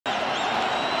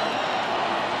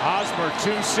Hosmer,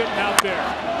 2 sitting out there.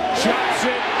 Chops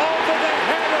it over the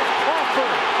head of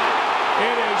Crawford.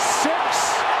 It is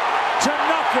 6-0.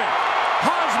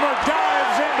 Hosmer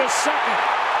dives into second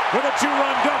with a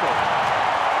 2-run double.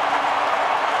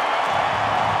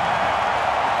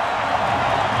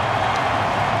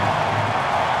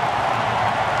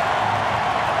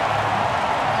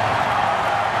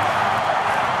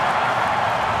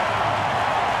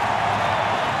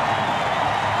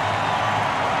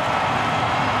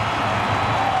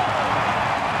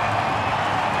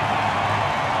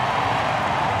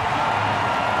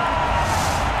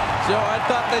 Joe, I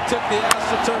thought they took the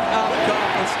AstroTurf out of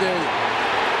Kauffman Stadium.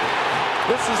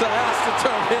 This is an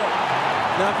AstroTurf hit.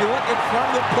 Now, if you look in front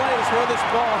of the plate, is where this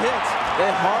ball hits. They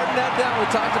harden that down.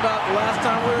 We talked about the last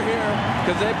time we were here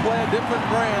because they play a different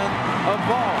brand of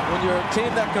ball. When you're a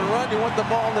team that can run, you want the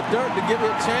ball in the dirt to give you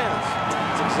a chance.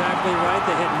 That's exactly right.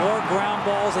 They hit more ground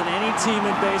balls than any team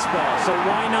in baseball. So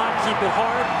why not keep it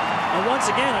hard? And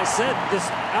once again, I said this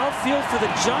outfield for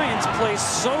the Giants plays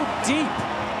so deep.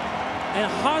 And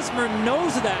Hosmer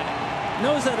knows that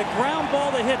a ground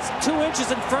ball that hits 2 inches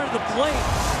in front of the plate,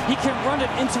 he can run it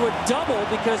into a double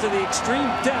because of the extreme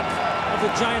depth of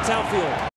the Giants outfield.